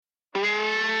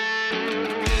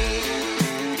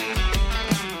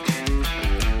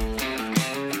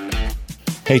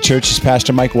Hey church, it's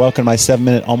Pastor Mike. Welcome to my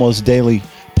 7-minute almost daily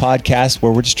podcast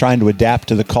where we're just trying to adapt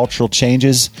to the cultural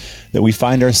changes that we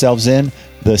find ourselves in.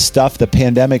 The stuff the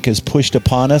pandemic has pushed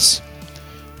upon us,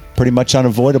 pretty much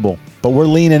unavoidable. But we're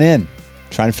leaning in,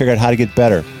 trying to figure out how to get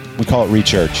better. We call it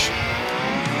Rechurch.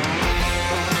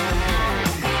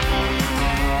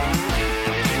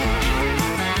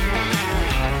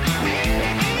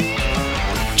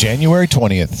 January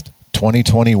 20th.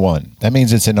 2021. That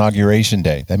means it's Inauguration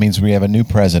Day. That means we have a new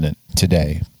president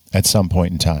today at some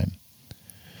point in time.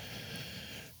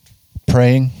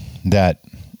 Praying that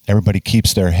everybody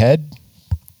keeps their head.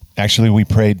 Actually, we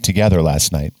prayed together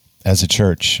last night as a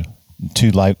church. Two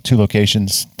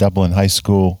locations, Dublin High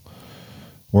School,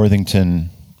 Worthington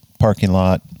parking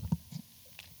lot.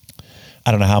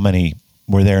 I don't know how many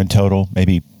were there in total,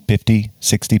 maybe 50,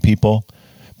 60 people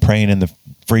praying in the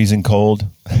freezing cold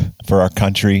for our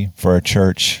country, for our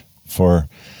church, for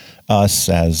us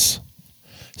as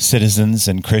citizens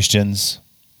and Christians,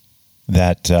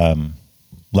 that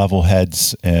level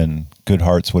heads and good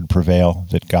hearts would prevail,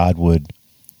 that God would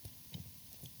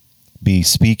be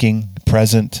speaking,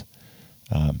 present,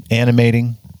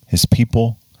 animating his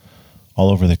people all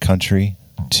over the country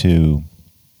to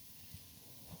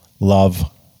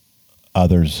love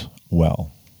others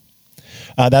well.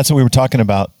 That's what we were talking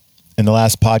about in the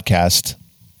last podcast.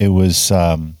 It was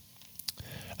I've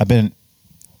been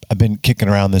kicking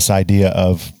around this idea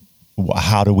of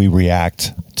how do we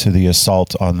react to the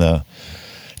assault on the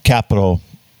Capitol.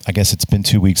 I guess it's been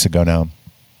 2 weeks ago now.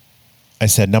 I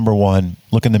said, number one,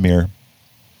 look in the mirror.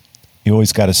 You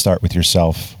always got to start with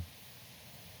yourself.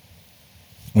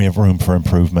 We have room for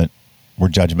improvement. We're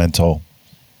judgmental.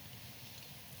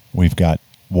 We've got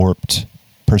warped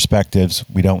perspectives.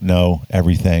 We don't know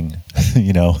everything.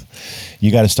 You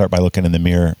got to start by looking in the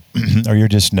mirror or you're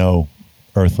just no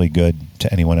earthly good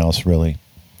to anyone else, really.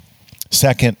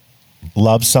 Second,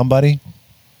 love somebody.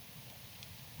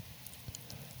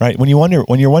 Right? When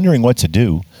you're wondering what to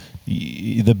do,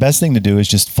 the best thing to do is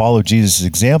just follow Jesus'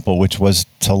 example, which was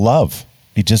to love.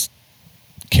 He just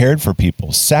cared for people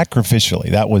sacrificially.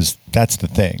 That's the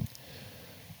thing.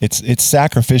 It's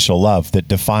sacrificial love that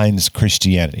defines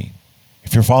Christianity.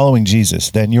 If you're following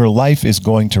Jesus, then your life is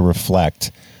going to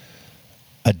reflect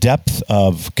a depth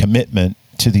of commitment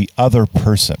to the other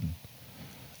person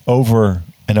over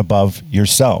and above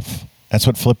yourself. That's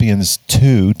what Philippians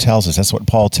 2 tells us. That's what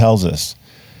Paul tells us,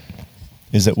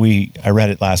 is that I read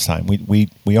it last time,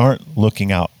 we aren't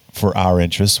looking out for our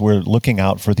interests. We're looking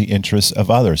out for the interests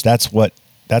of others. That's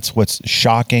what's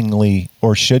shockingly,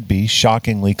 or should be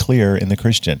shockingly, clear in the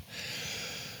Christian.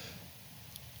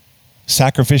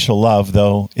 Sacrificial love,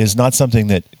 though, is not something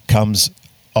that comes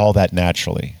all that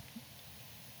naturally.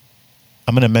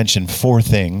 I'm going to mention 4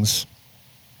 things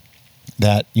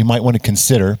that you might want to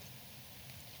consider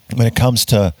when it comes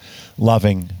to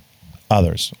loving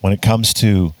others, when it comes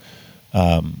to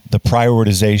the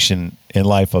prioritization in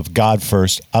life of God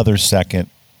first, others second,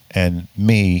 and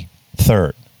me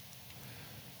third.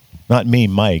 Not me,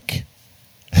 Mike.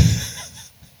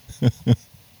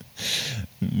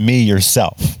 Me,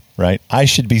 yourself. Right? I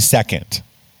should be second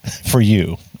for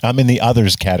you. I'm in the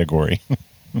others category.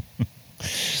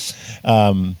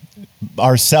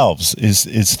 Ourselves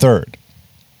is third.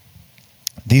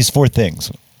 These 4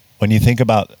 things, when you think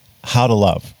about how to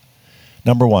love.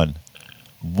 Number 1,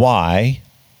 why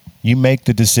you make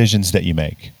the decisions that you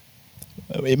make.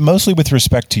 Mostly with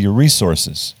respect to your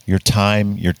resources, your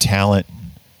time, your talent,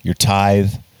 your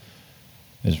tithe,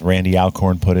 as Randy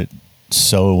Alcorn put it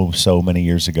so many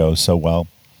years ago so well.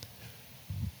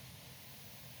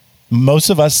 Most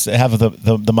of us have the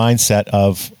mindset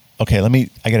of, okay,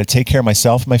 I got to take care of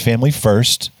myself and my family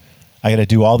first. I got to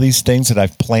do all these things that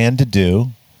I've planned to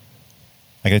do.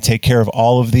 I got to take care of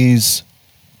all of these,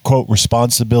 quote,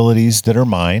 responsibilities that are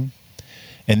mine.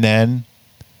 And then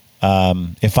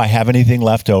if I have anything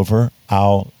left over,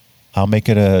 I'll make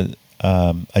it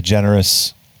a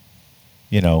generous,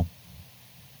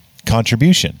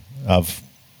 contribution of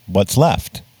what's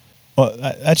left. Well,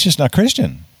 that's just not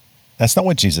Christian. That's not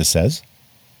what Jesus says.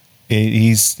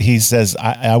 He says,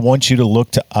 I want you to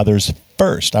look to others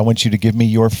first. I want you to give me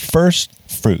your first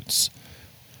fruits.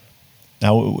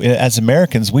 Now, as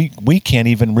Americans, we can't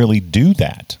even really do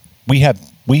that. We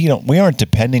aren't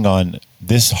depending on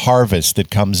this harvest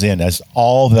that comes in as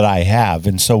all that I have.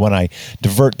 And so when I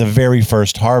divert the very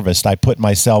first harvest, I put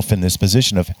myself in this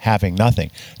position of having nothing.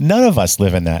 None of us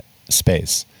live in that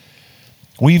space.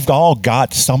 We've all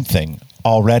got something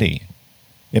already.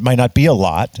 It might not be a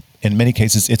lot. In many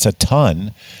cases, it's a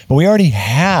ton. But we already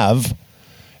have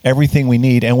everything we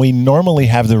need, and we normally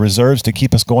have the reserves to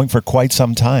keep us going for quite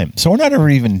some time. So we're not ever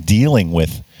even dealing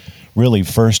with really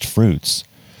first fruits.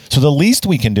 So the least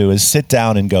we can do is sit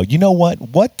down and go, you know what?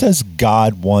 What does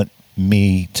God want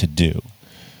me to do?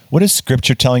 What is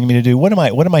Scripture telling me to do? What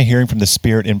am I hearing from the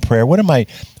Spirit in prayer? What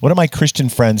are my Christian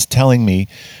friends telling me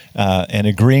and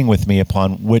agreeing with me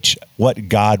upon what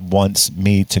God wants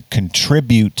me to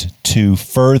contribute to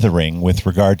furthering with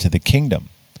regard to the kingdom?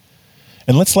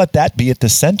 And let's let that be at the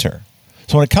center.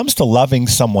 So when it comes to loving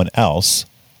someone else,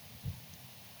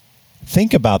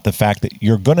 think about the fact that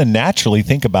you're going to naturally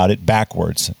think about it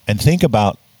backwards and think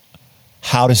about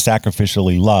how to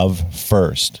sacrificially love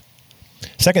first.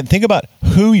 Second, think about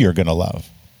who you're going to love.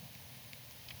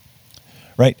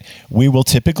 Right? We will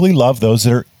typically love those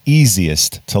that are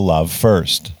easiest to love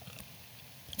first.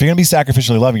 If you're going to be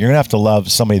sacrificially loving, you're going to have to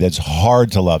love somebody that's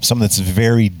hard to love, someone that's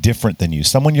very different than you,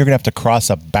 someone you're going to have to cross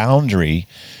a boundary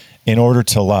in order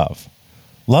to love.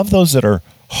 Love those that are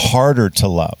harder to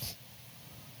love.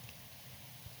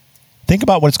 Think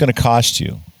about what it's going to cost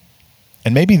you,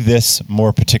 and maybe this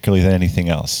more particularly than anything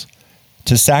else.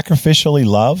 To sacrificially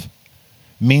love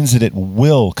means that it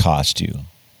will cost you.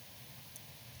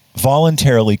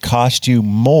 Voluntarily cost you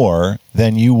more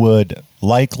than you would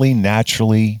likely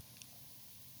naturally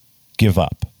give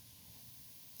up.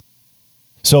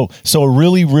 So a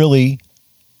really, really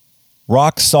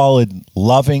rock solid,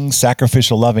 loving,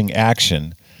 sacrificial loving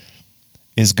action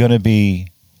is going to be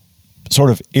sort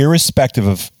of irrespective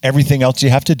of everything else you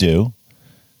have to do.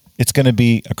 It's going to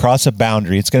be across a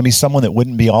boundary. It's going to be someone that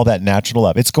wouldn't be all that natural to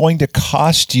love. It's going to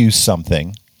cost you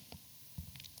something.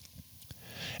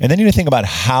 And then you need to think about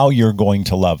how you're going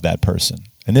to love that person.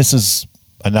 And this is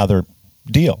another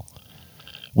deal.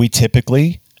 We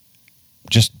typically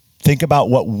just think about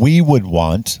what we would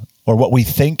want or what we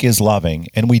think is loving,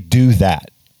 and we do that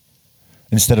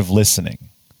instead of listening,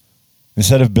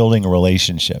 instead of building a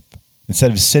relationship,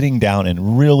 instead of sitting down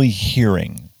and really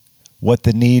hearing what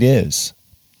the need is,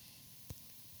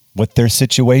 what their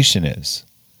situation is,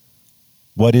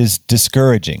 what is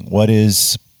discouraging, what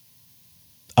is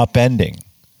upending,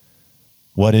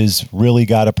 what is really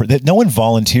got to... No one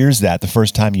volunteers that the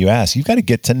first time you ask. You've got to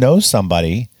get to know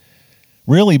somebody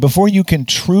really before you can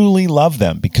truly love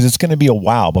them, because it's going to be a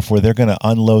while before they're going to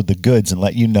unload the goods and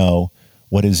let you know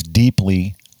what is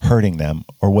deeply hurting them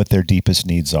or what their deepest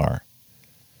needs are.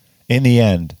 In the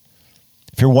end,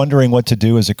 if you're wondering what to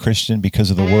do as a Christian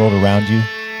because of the world around you,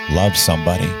 love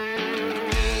somebody.